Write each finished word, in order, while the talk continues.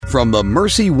from the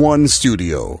Mercy One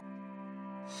studio.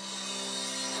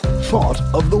 Thought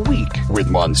of the Week with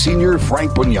Monsignor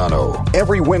Frank Bugnano.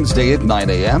 Every Wednesday at 9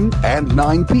 a.m. and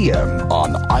 9 p.m.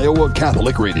 on Iowa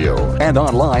Catholic Radio and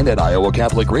online at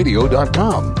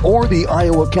iowacatholicradio.com or the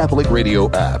Iowa Catholic Radio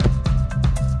app.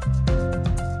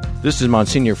 This is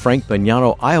Monsignor Frank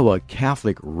Bugnano, Iowa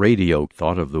Catholic Radio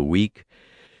Thought of the Week.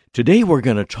 Today we're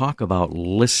going to talk about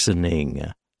listening.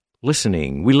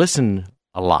 Listening. We listen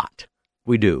a lot.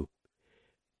 We do.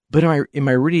 But am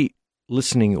I really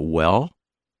listening well?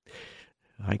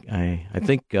 I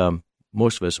think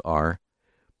most of us are,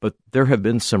 but there has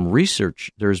been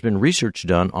research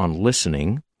done on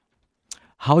listening,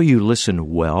 how you listen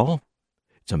well.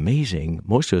 It's amazing.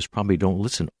 Most of us probably don't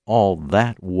listen all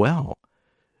that well.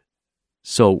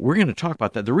 So we're going to talk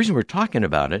about that. The reason we're talking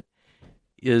about it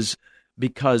is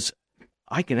because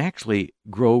I can actually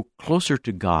grow closer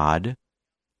to God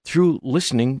through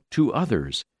listening to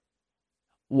others.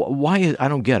 Why? I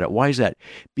don't get it. Why is that?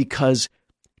 Because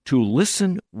to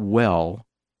listen well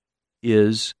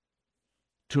is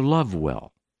to love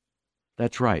well.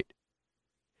 That's right.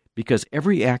 Because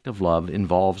every act of love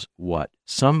involves what?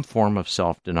 Some form of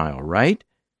self-denial, right?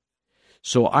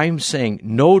 So I'm saying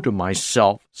no to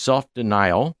myself,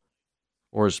 self-denial,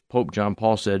 or as Pope John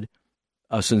Paul said,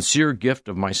 a sincere gift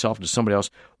of myself to somebody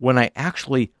else when I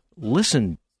actually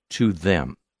listen to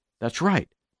them. That's right.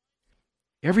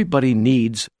 Everybody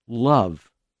needs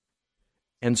love.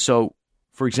 And so,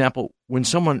 for example, when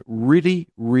someone really,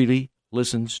 really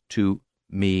listens to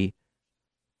me,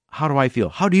 how do I feel?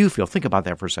 How do you feel? Think about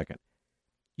that for a second.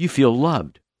 You feel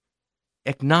loved,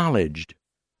 acknowledged,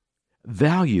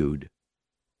 valued.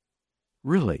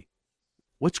 Really,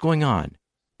 what's going on?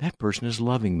 That person is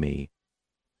loving me.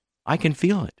 I can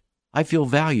feel it. I feel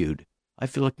valued. I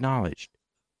feel acknowledged.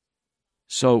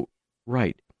 So,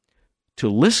 right, to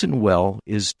listen well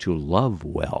is to love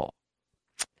well.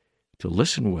 To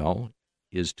listen well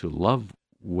is to love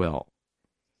well.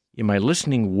 Am I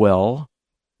listening well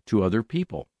to other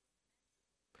people?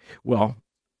 Well,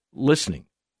 listening,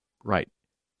 right.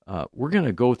 We're going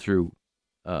to go through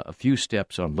a few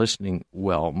steps on listening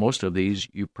well. Most of these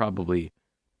you probably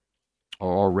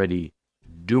are already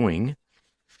doing.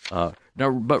 Now,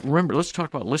 but remember, let's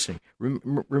talk about listening.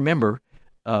 Remember,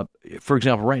 for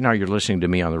example, right now you're listening to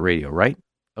me on the radio, right?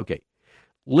 Okay.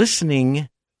 Listening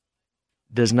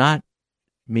does not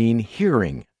mean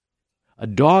hearing. A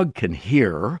dog can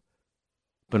hear,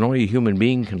 but only a human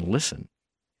being can listen.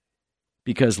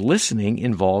 Because listening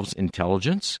involves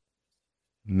intelligence,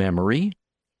 memory,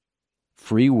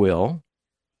 free will.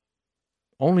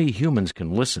 Only humans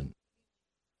can listen.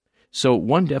 So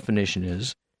one definition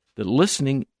is that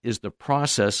listening is the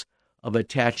process of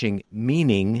attaching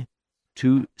meaning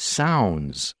to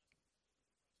sounds.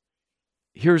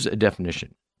 Here's a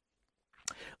definition.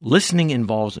 Listening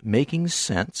involves making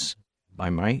sense, by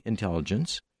my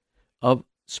intelligence, of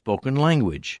spoken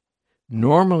language,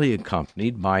 normally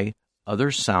accompanied by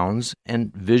other sounds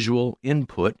and visual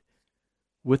input,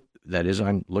 that is,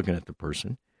 I'm looking at the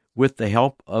person, with the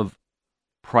help of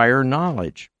prior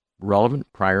knowledge,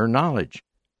 relevant prior knowledge,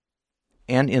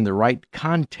 and in the right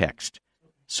context.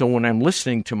 So when I'm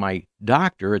listening to my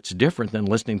doctor, it's different than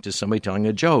listening to somebody telling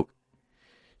a joke.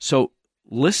 So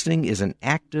listening is an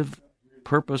active,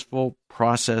 purposeful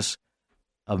process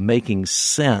of making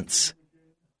sense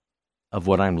of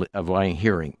what I'm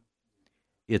hearing.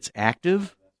 It's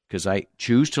active because I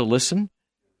choose to listen.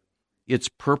 It's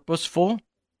purposeful.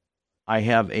 I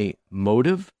have a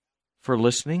motive for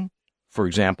listening. For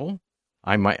example,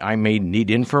 I may need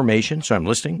information, so I'm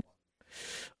listening.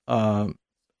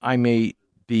 I may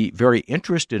be very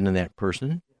interested in that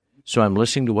person, so I'm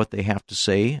listening to what they have to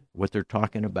say, what they're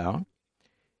talking about.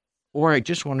 Or I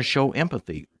just want to show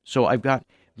empathy. So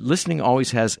listening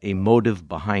always has a motive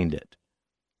behind it,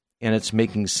 and it's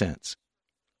making sense.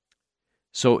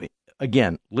 So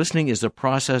again, listening is the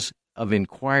process of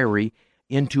inquiry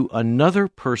into another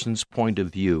person's point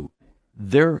of view,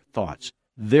 their thoughts,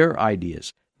 their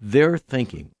ideas, their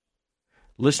thinking.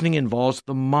 Listening involves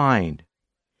the mind.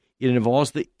 It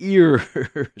involves the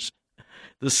ears,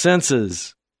 the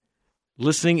senses.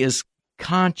 Listening is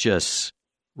conscious,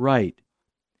 right?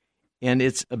 And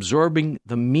it's absorbing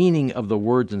the meaning of the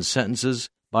words and sentences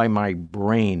by my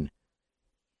brain.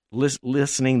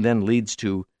 Listening then leads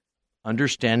to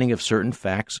understanding of certain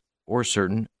facts or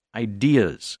certain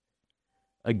ideas.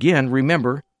 Again,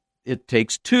 remember, it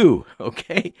takes two,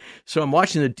 okay? So I'm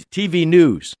watching the TV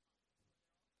news.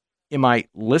 Am I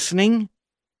listening?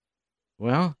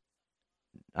 Well,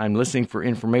 I'm listening for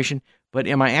information, but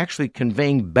am I actually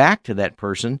conveying back to that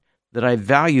person that I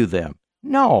value them?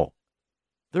 No.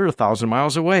 they're 1,000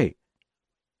 miles away.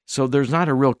 So there's not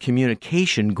a real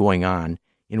communication going on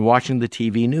in watching the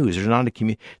TV news. There's not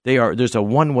there's a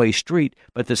one-way street,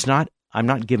 but I'm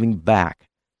not giving back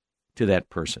to that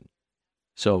person.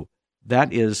 So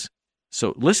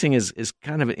listening is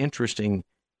kind of an interesting,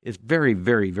 it's very,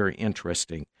 very, very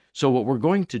interesting. So what we're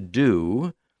going to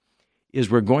do is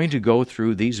we're going to go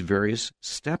through these various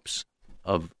steps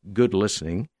of good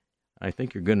listening. I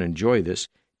think you're going to enjoy this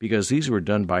because these were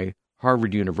done by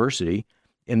Harvard University,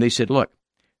 and they said, look,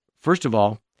 first of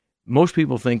all, most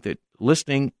people think that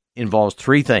listening involves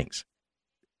three things.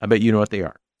 I bet you know what they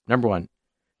are. Number one,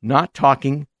 not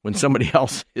talking when somebody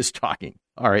else is talking.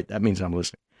 All right, that means I'm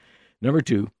listening. Number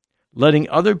two, letting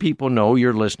other people know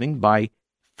you're listening by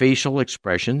facial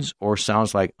expressions or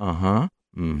sounds like uh-huh,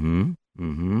 mm-hmm,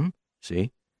 mm-hmm.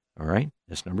 See? All right,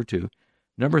 that's number two.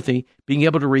 Number three, being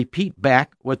able to repeat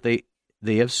back what they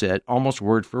have said almost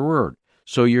word for word.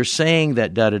 So you're saying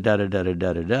that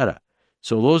da-da-da-da-da-da-da-da-da.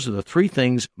 So those are the three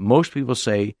things most people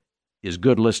say is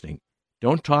good listening.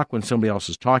 Don't talk when somebody else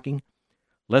is talking.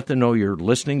 Let them know you're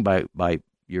listening by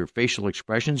your facial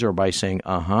expressions or by saying,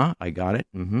 uh-huh, I got it,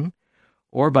 mm-hmm.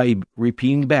 Or by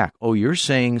repeating back, oh, you're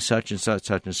saying such and such,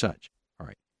 such and such. All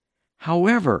right.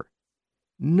 However,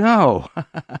 no,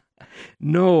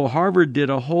 Harvard did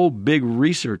a whole big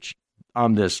research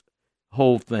on this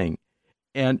whole thing.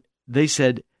 And they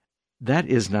said that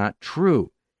is not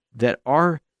true, that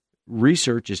our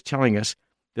research is telling us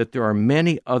that there are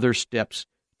many other steps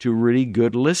to really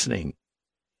good listening.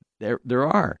 There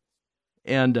are.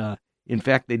 And in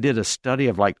fact, they did a study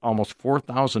of like almost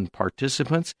 4,000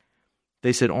 participants.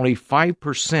 They said only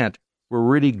 5% were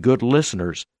really good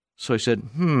listeners. So I said,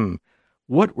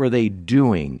 what were they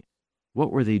doing?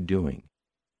 What were they doing?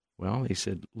 Well, they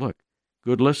said, look,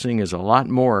 good listening is a lot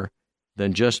more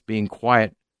than just being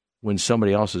quiet when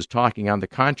somebody else is talking. On the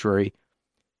contrary,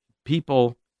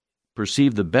 people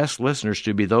perceive the best listeners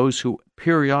to be those who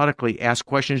periodically ask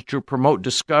questions to promote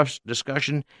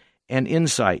discussion and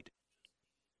insight.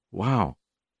 Wow.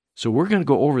 So we're going to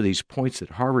go over these points that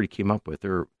Harvard came up with.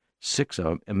 There are 6 of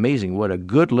them. Amazing what a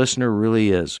good listener really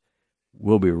is.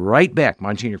 We'll be right back.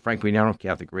 Monsignor Frank Pugnano,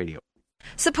 Catholic Radio.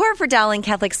 Support for Dowling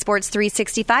Catholic Sports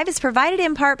 365 is provided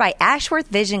in part by Ashworth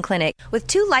Vision Clinic with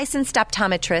 2 licensed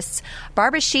optometrists,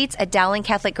 Barbara Sheets, a Dowling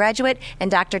Catholic graduate,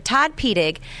 and Dr. Todd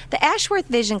Pedig. The Ashworth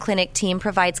Vision Clinic team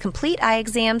provides complete eye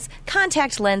exams,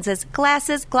 contact lenses,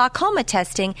 glasses, glaucoma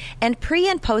testing, and pre-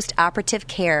 and post-operative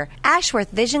care.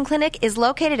 Ashworth Vision Clinic is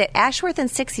located at Ashworth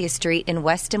and 60th Street in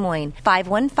West Des Moines.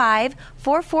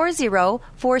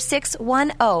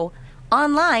 515-440-4610.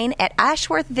 Online at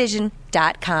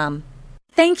ashworthvision.com.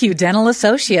 Thank you, Dental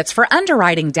Associates, for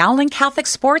underwriting Dowling Catholic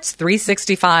Sports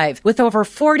 365. With over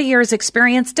 40 years'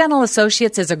 experience, Dental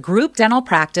Associates is a group dental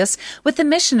practice with the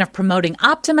mission of promoting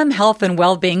optimum health and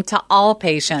well-being to all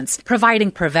patients,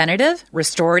 providing preventative,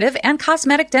 restorative, and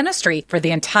cosmetic dentistry for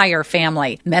the entire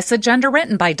family. Message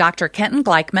underwritten by Dr. Kenton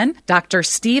Gleichman, Dr.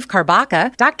 Steve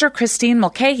Karbaka, Dr. Christine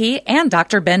Mulcahy, and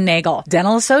Dr. Ben Nagel.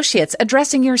 Dental Associates,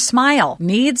 addressing your smile,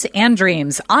 needs, and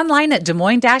dreams. Online at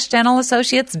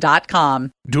DesMoines-DentalAssociates.com.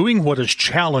 Doing what is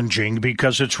challenging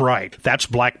because it's right. That's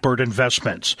Blackbird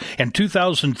Investments. In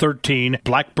 2013,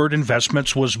 Blackbird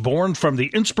Investments was born from the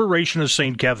inspiration of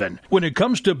St. Kevin. When it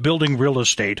comes to building real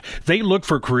estate, they look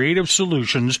for creative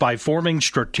solutions by forming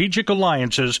strategic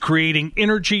alliances, creating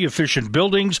energy-efficient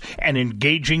buildings, and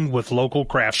engaging with local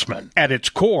craftsmen. At its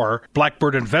core,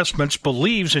 Blackbird Investments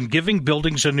believes in giving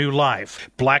buildings a new life.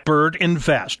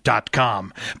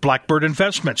 BlackbirdInvest.com. Blackbird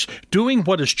Investments, doing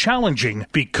what is challenging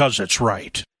because it's right.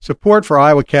 Support for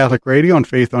Iowa Catholic Radio and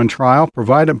Faith on Trial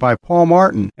provided by Paul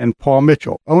Martin and Paul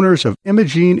Mitchell, owners of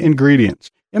Imogene Ingredients.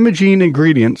 Imogene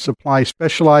Ingredients supply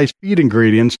specialized feed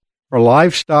ingredients for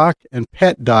livestock and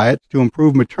pet diets to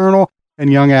improve maternal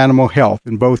and young animal health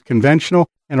in both conventional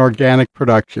and organic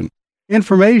production.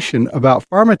 Information about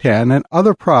Pharmatan and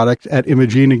other products at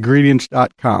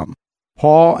ImogeneIngredients.com.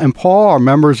 Paul and Paul are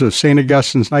members of St.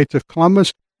 Augustine's Knights of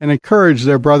Columbus and encourage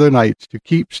their brother knights to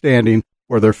keep standing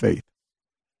for their faith.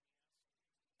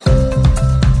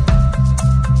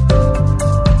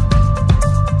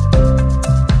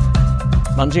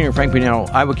 Monsignor Frank Pugnano,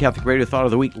 Iowa Catholic Radio Thought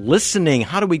of the Week. Listening.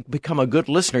 How do we become a good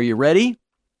listener? You ready?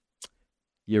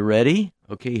 You ready?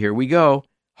 Okay, here we go.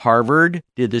 Harvard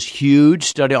did this huge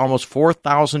study, almost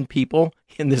 4,000 people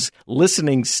in this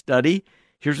listening study.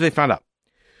 Here's what they found out.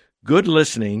 Good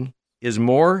listening is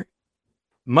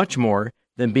much more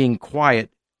than being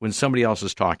quiet when somebody else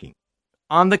is talking.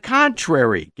 On the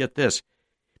contrary, get this,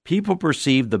 people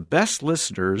perceive the best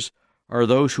listeners are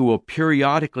those who will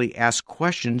periodically ask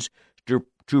questions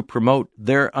to to promote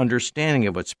their understanding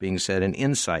of what's being said and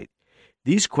insight.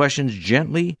 These questions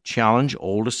gently challenge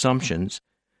old assumptions,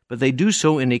 but they do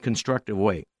so in a constructive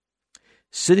way.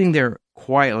 Sitting there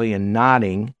quietly and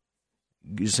nodding,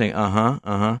 saying,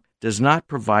 does not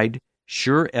provide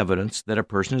sure evidence that a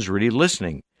person is really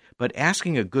listening. But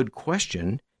asking a good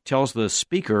question tells the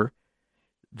speaker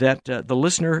that the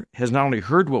listener has not only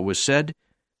heard what was said,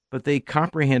 but they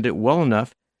comprehend it well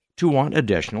enough to want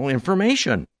additional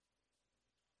information.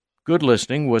 Good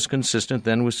listening was consistent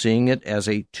then with seeing it as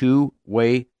a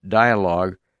two-way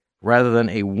dialogue rather than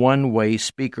a one-way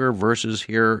speaker versus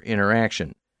hearer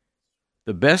interaction.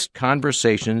 The best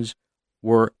conversations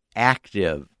were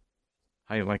active.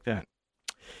 How do you like that?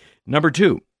 Number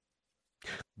 2,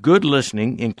 good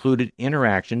listening included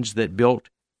interactions that built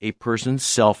a person's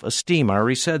self-esteem. I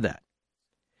already said that.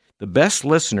 The best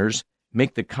listeners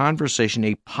make the conversation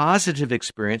a positive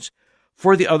experience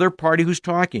for the other party who's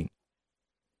talking,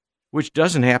 which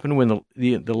doesn't happen when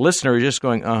the listener is just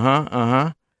going,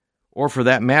 or for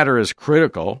that matter is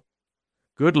critical.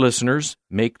 Good listeners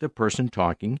make the person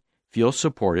talking feel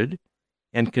supported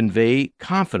and convey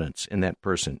confidence in that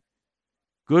person.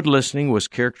 Good listening was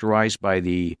characterized by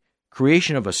the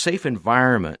creation of a safe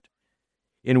environment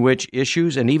in which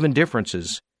issues and even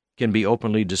differences can be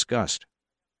openly discussed.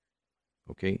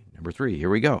 Okay, number 3, here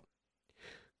we go.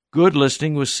 Good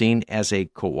listening was seen as a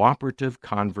cooperative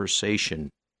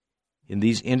conversation. In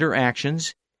these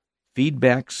interactions,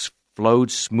 feedbacks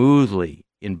flowed smoothly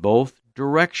in both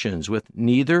directions, with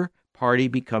neither party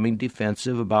becoming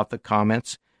defensive about the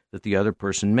comments that the other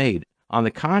person made. On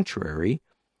the contrary,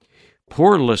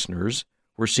 poor listeners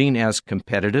were seen as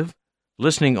competitive,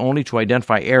 listening only to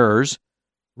identify errors,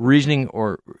 reasoning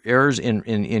or errors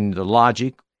in the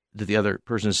logic that the other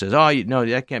person says, no,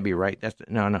 that can't be right.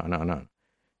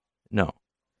 No.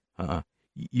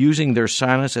 Using their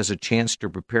silence as a chance to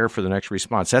prepare for the next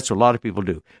response. That's what a lot of people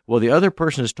do. Well, the other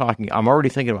person is talking. I'm already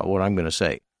thinking about what I'm going to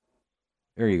say.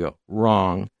 There you go.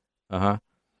 Wrong.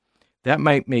 That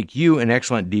might make you an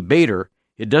excellent debater.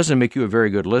 It doesn't make you a very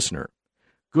good listener.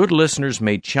 Good listeners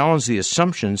may challenge the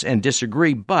assumptions and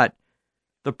disagree, but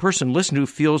the person listened to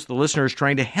feels the listener is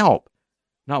trying to help,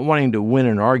 not wanting to win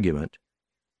an argument.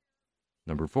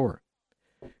 Number 4,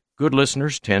 good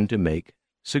listeners tend to make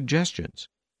suggestions.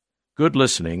 Good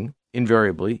listening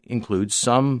invariably includes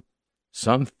some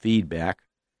feedback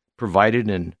provided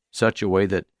in such a way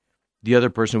that the other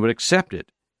person would accept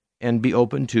it and be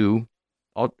open to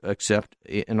accept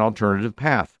an alternative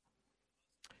path.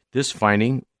 This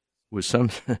finding was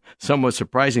somewhat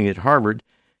surprising at Harvard,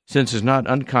 since it's not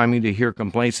uncommon to hear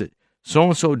complaints that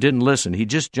so-and-so didn't listen. He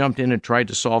just jumped in and tried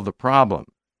to solve the problem.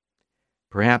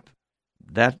 Perhaps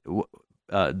that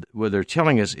what they're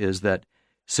telling us is that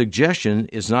suggestion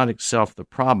is not itself the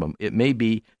problem. It may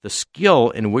be the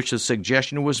skill in which the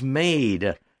suggestion was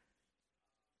made.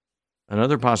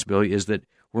 Another possibility is that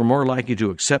we're more likely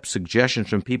to accept suggestions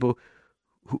from people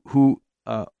who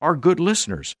are good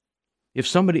listeners. If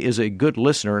somebody is a good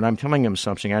listener and I'm telling them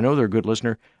something, I know they're a good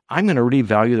listener, I'm going to really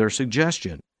value their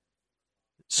suggestion.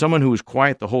 Someone who is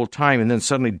quiet the whole time and then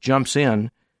suddenly jumps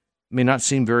in may not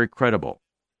seem very credible.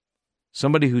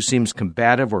 Somebody who seems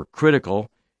combative or critical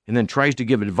and then tries to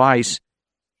give advice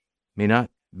may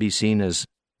not be seen as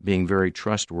being very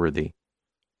trustworthy.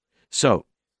 So,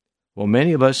 while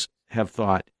many of us have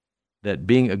thought that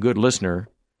being a good listener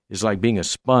is like being a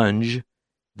sponge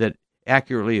that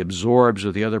accurately absorbs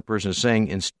what the other person is saying,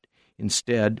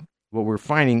 instead, what we're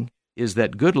finding is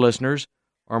that good listeners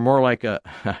are more like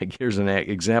here's an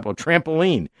example,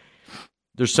 trampoline.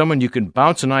 There's someone you can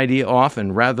bounce an idea off,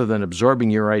 and rather than absorbing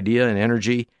your idea and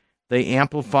energy, they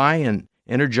amplify and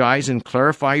energize and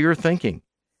clarify your thinking.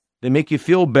 They make you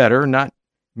feel better, not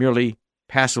merely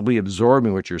passively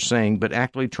absorbing what you're saying, but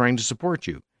actually trying to support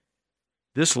you.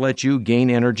 This lets you gain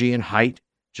energy and height,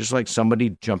 just like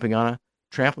somebody jumping on a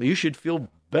trampoline. You should feel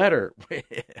better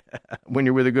when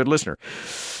you're with a good listener.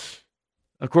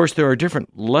 Of course, there are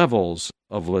different levels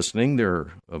of listening.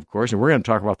 And we're going to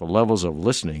talk about the levels of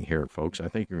listening here, folks. I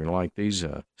think you're going to like these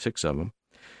 6 of them.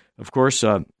 Of course,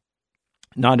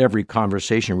 not every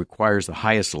conversation requires the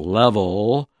highest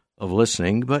level of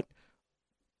listening, but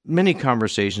many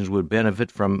conversations would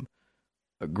benefit from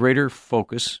a greater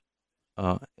focus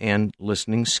and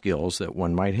listening skills that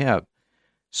one might have.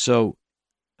 So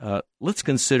let's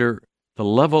consider the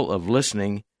level of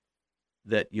listening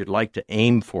that you'd like to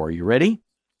aim for. You ready?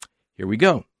 Here we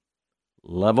go.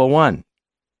 Level 1.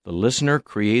 The listener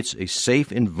creates a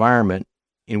safe environment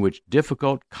in which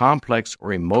difficult, complex,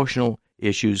 or emotional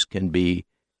issues can be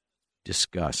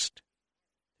discussed.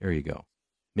 There you go.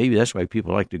 Maybe that's why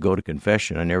people like to go to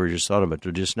confession. I never just thought of it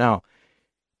till just now.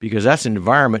 because that's an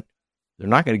environment they're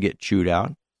not going to get chewed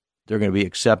out. They're going to be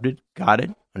accepted, got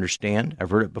it, understand. I've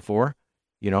heard it before.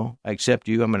 I accept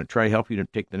you. I'm going to try to help you to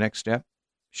take the next step.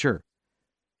 Sure.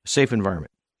 A safe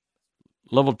environment.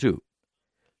 Level 2,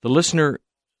 the listener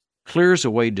clears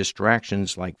away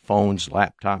distractions like phones,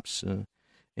 laptops,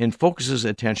 and focuses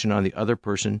attention on the other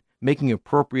person, making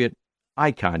appropriate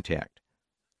eye contact.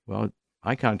 Well,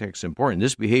 eye contact is important.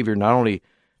 This behavior not only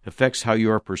affects how you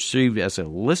are perceived as a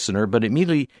listener, but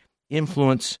immediately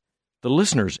influences the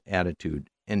listener's attitude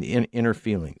and inner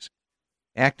feelings.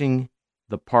 Acting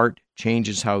the part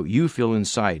changes how you feel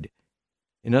inside.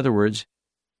 In other words,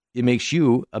 it makes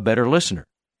you a better listener.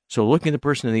 So looking the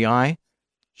person in the eye,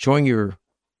 showing your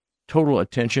total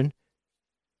attention,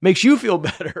 makes you feel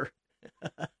better.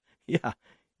 Yeah,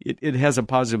 it has a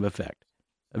positive effect,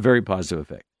 a very positive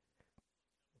effect.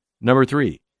 Number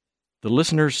 3, the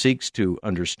listener seeks to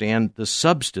understand the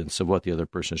substance of what the other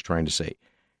person is trying to say.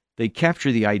 They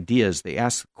capture the ideas, they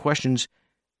ask questions,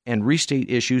 and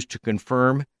restate issues to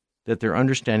confirm that their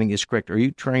understanding is correct. Are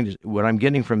you trying to, what I'm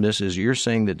getting from this is you're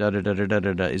saying that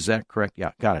da-da-da-da-da-da, is that correct?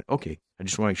 Yeah, got it. Okay, I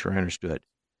just want to make sure I understood.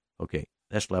 Okay,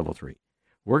 that's level 3.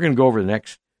 We're going to go over the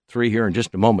next 3 here in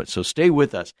just a moment, so stay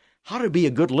with us. How to be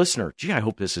a good listener. Gee, I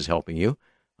hope this is helping you.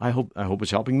 I hope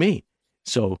it's helping me.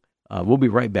 So we'll be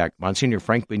right back. Monsignor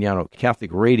Frank Bignano,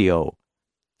 Catholic Radio,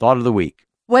 Thought of the Week.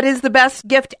 What is the best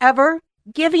gift ever?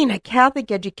 Giving a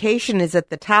Catholic education is at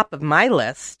the top of my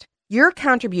list. Your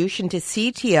contribution to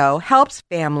CTO helps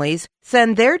families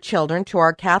send their children to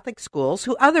our Catholic schools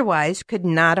who otherwise could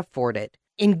not afford it.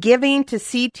 In giving to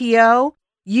CTO,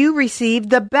 you receive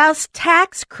the best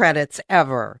tax credits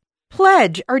ever.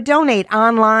 Pledge or donate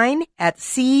online at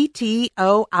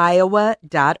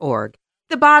ctoiowa.org.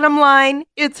 The bottom line,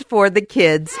 it's for the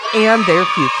kids and their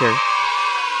future.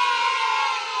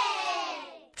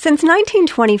 Since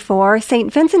 1924,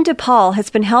 St. Vincent de Paul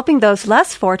has been helping those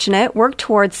less fortunate work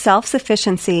towards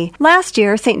self-sufficiency. Last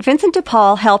year, St. Vincent de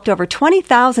Paul helped over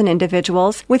 20,000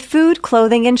 individuals with food,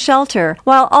 clothing, and shelter,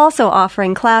 while also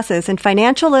offering classes in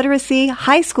financial literacy,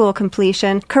 high school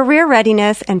completion, career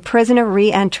readiness, and prisoner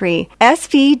re-entry.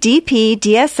 svdpdsm.org,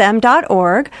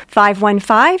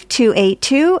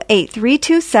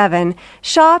 515-282-8327.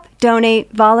 Shop,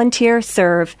 donate, volunteer,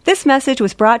 serve. This message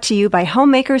was brought to you by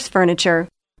Homemakers Furniture.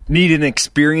 Need an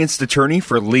experienced attorney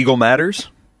for legal matters?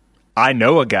 I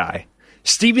know a guy.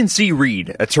 Stephen C.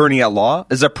 Reed, attorney at law,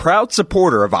 is a proud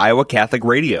supporter of Iowa Catholic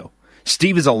Radio.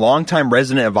 Steve is a longtime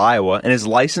resident of Iowa and is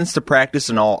licensed to practice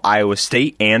in all Iowa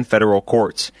state and federal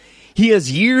courts. He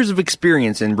has years of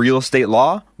experience in real estate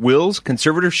law, wills,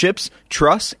 conservatorships,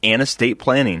 trusts, and estate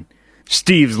planning.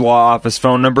 Steve's law office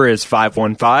phone number is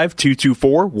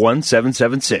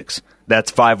 515-224-1776.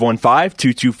 That's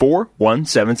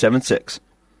 515-224-1776.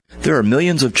 There are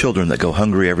millions of children that go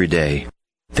hungry every day.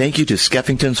 Thank you to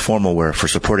Skeffington's Formalware for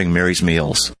supporting Mary's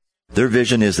Meals. Their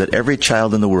vision is that every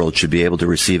child in the world should be able to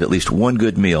receive at least one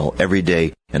good meal every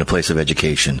day in a place of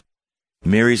education.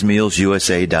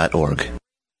 MarysMealsUSA.org.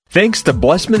 Thanks to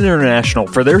Blessman International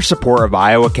for their support of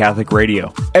Iowa Catholic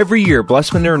Radio. Every year,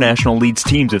 Blessman International leads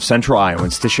teams of Central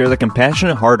Iowans to share the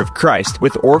compassionate heart of Christ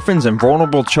with orphans and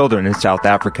vulnerable children in South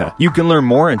Africa. You can learn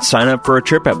more and sign up for a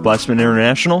trip at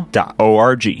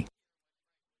blessmaninternational.org.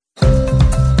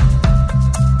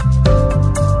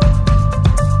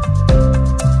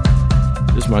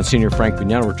 This is Monsignor Frank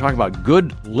Bignano. We're talking about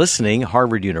good listening.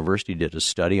 Harvard University did a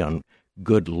study on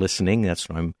good listening. That's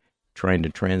what I'm trying to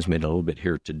transmit a little bit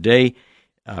here today.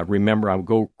 Remember, I'll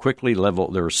go quickly.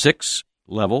 There are 6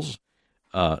 levels.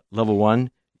 Level 1,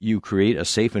 you create a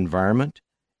safe environment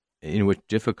in which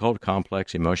difficult,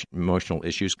 complex emotional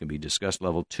issues can be discussed.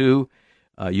 Level 2,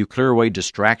 you clear away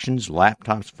distractions,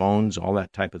 laptops, phones, all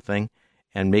that type of thing,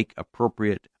 and make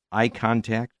appropriate eye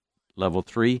contact. Level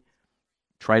 3,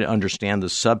 try to understand the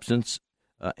substance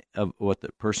of what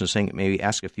the person is saying. Maybe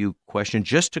ask a few questions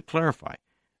just to clarify.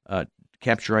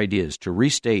 Capture ideas, to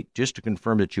restate, just to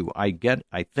confirm that I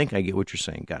think I get what you're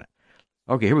saying. Got it.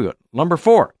 Okay, here we go. Number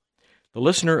 4, the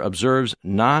listener observes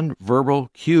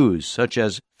nonverbal cues such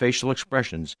as facial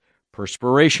expressions,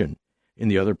 perspiration in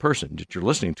the other person that you're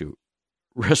listening to,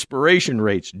 respiration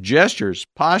rates, gestures,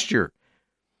 posture.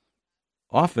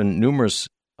 Often, numerous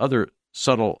other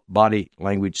subtle body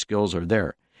language skills are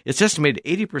there. It's estimated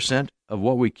 80% of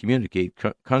what we communicate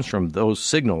comes from those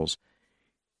signals.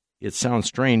 It sounds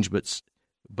strange,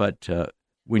 but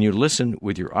when you listen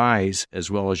with your eyes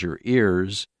as well as your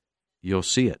ears, you'll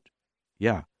see it.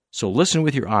 Yeah. So listen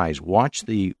with your eyes. Watch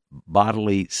the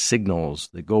bodily signals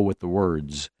that go with the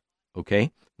words.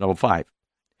 Okay? Level 5.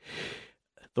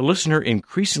 The listener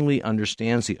increasingly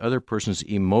understands the other person's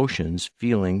emotions,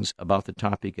 feelings about the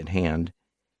topic at hand,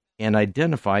 and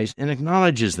identifies and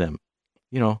acknowledges them.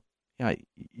 Yeah,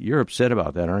 you're upset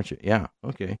about that, aren't you? Yeah,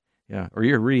 okay. Yeah, or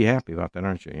you're really happy about that,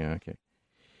 aren't you? Yeah, okay.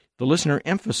 The listener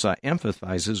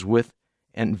empathizes with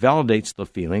and validates the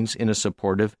feelings in a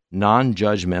supportive,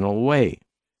 non-judgmental way.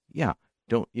 Yeah,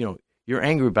 you're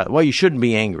angry about it. Well, you shouldn't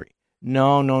be angry.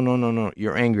 No.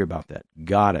 You're angry about that.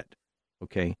 Got it.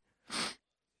 Okay.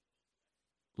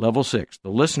 Level 6, the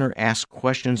listener asks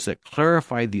questions that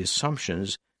clarify the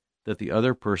assumptions that the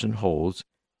other person holds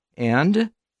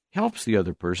and helps the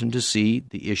other person to see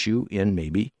the issue in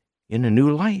a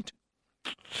new light.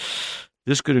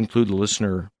 This could include the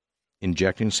listener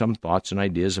injecting some thoughts and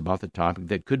ideas about the topic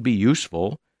that could be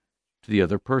useful to the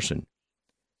other person.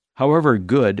 However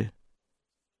good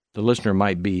the listener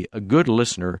might be, a good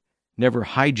listener never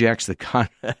hijacks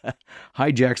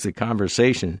the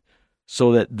conversation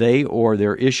so that they or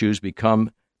their issues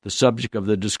become the subject of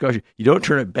the discussion. You don't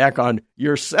turn it back on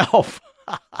yourself.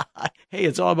 Hey,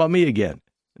 it's all about me again.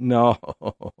 No,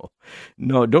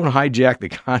 don't hijack the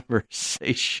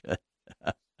conversation.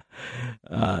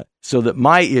 So that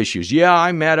my issues,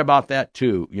 I'm mad about that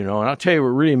too, and I'll tell you what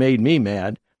really made me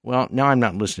mad. Well, now I'm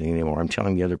not listening anymore. I'm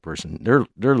telling the other person.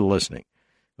 They're listening,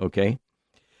 okay?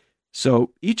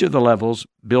 So each of the levels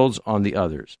builds on the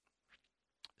others.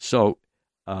 So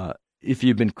if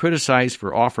you've been criticized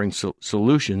for offering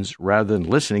solutions rather than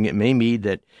listening, it may mean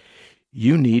that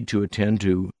you need to attend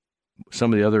to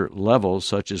some of the other levels,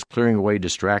 such as clearing away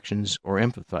distractions or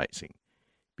empathizing,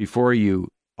 before you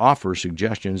offer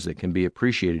suggestions that can be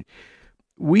appreciated.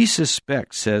 We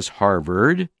suspect, says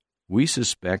Harvard,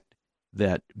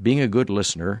 that being a good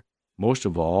listener, most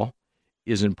of all,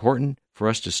 is important for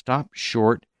us to stop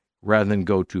short rather than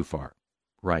go too far.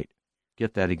 Right.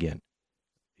 Get that again.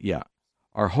 Yeah.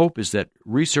 Our hope is that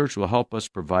research will help us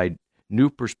provide new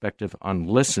perspective on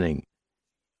listening,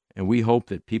 and we hope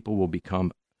that people will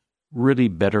become really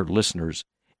better listeners.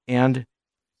 And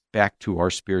back to our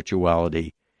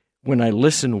spirituality, when I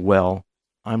listen well,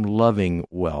 I'm loving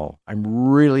well. I'm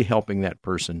really helping that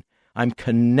person. I'm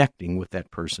connecting with that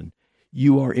person.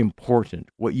 You are important.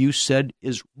 What you said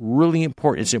is really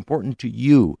important. It's important to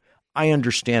you. I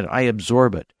understand it. I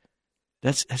absorb it.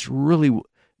 That's really,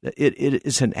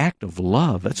 it's an act of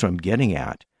love. That's what I'm getting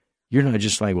at. You're not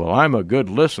just like, well, I'm a good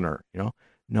listener,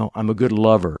 No, I'm a good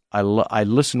lover. I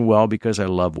listen well because I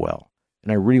love well.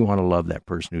 And I really want to love that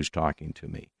person who's talking to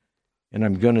me. And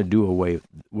I'm going to do away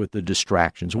with the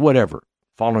distractions, whatever,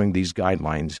 following these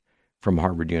guidelines from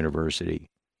Harvard University.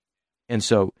 And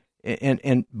so,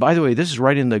 and by the way, this is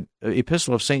right in the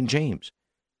Epistle of St. James,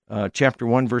 chapter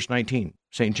 1, verse 19.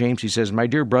 St. James, he says, "My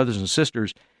dear brothers and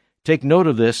sisters, take note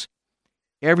of this.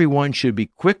 Everyone should be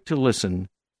quick to listen,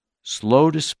 slow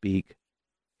to speak,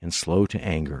 and slow to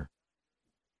anger."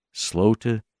 Slow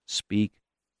to speak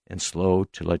and slow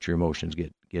to let your emotions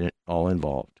get it all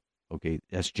involved. Okay,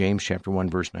 that's James chapter 1,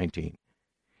 verse 19.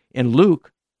 In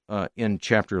Luke, in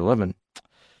chapter 11,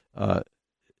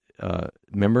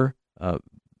 remember,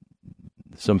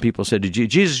 some people said to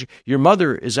Jesus, "Your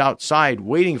mother is outside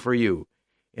waiting for you."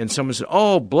 And someone said,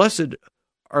 "Oh, blessed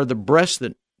are the breasts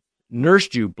that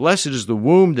nursed you. Blessed is the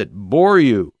womb that bore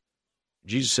you."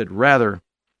 Jesus said, rather,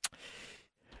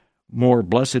 more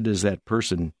blessed is that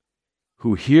person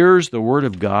who hears the word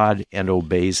of God and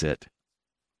obeys it.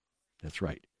 That's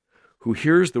right. Who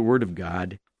hears the word of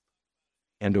God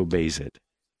and obeys it.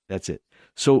 That's it.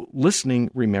 So listening,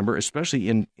 remember, especially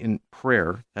in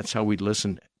prayer, that's how we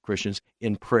listen, Christians,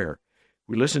 in prayer.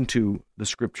 We listen to the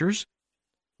scriptures.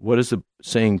 What is it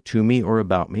saying to me or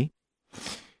about me?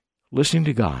 Listening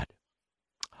to God.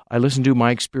 I listen to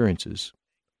my experiences.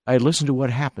 I listen to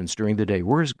what happens during the day.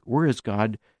 Where is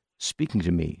God speaking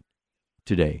to me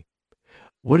today?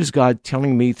 What is God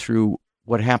telling me through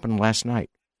what happened last night?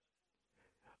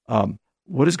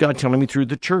 What is God telling me through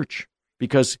the church?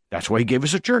 Because that's why He gave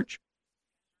us a church,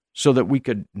 so that we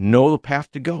could know the path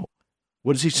to go.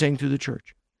 What is He saying through the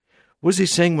church? What is He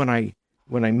saying when I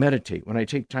meditate, when I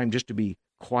take time just to be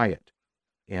quiet,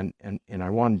 and I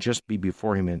want to just be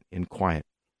before Him in quiet?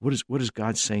 What is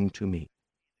God saying to me?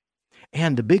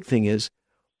 And the big thing is,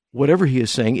 whatever He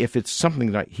is saying, if it's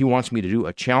something that He wants me to do,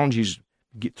 a challenge He's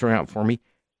throwing out for me,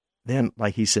 then,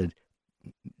 like He said,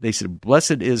 they said,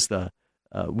 "Blessed is the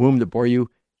womb that bore you."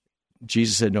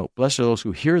 Jesus said, no, blessed are those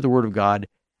who hear the word of God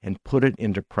and put it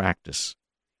into practice.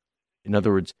 In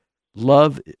other words,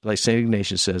 love, like St.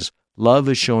 Ignatius says, love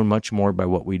is shown much more by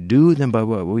what we do than by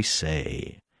what we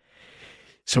say.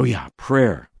 So yeah,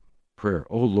 prayer.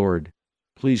 Oh Lord,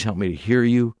 please help me to hear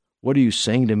you. What are you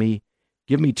saying to me?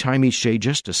 Give me time each day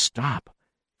just to stop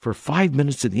for 5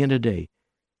 minutes at the end of the day.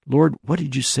 Lord, what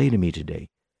did you say to me today?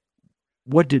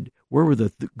 Where were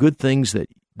the good things that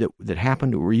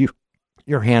happened? Where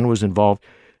your hand was involved?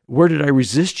 Where did I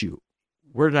resist you?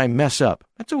 Where did I mess up?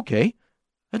 That's okay.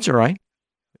 That's all right.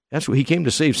 That's what he came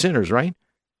to save sinners, right?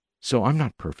 So I'm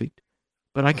not perfect,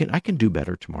 but I can do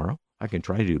better tomorrow. I can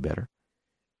try to do better.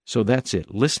 So that's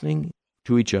it. Listening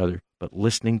to each other, but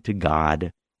listening to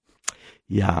God.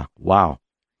 Yeah, wow.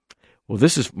 Well,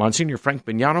 this is Monsignor Frank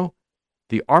Bignano.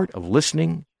 The art of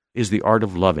listening is the art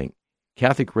of loving.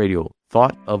 Catholic Radio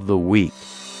Thought of the Week.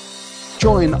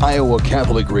 Join Iowa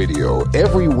Catholic Radio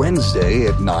every Wednesday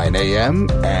at 9 a.m.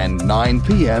 and 9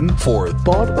 p.m. for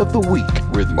Thought of the Week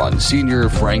with Monsignor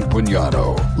Frank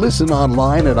Bignano. Listen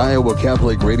online at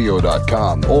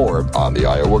iowacatholicradio.com or on the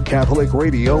Iowa Catholic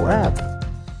Radio app.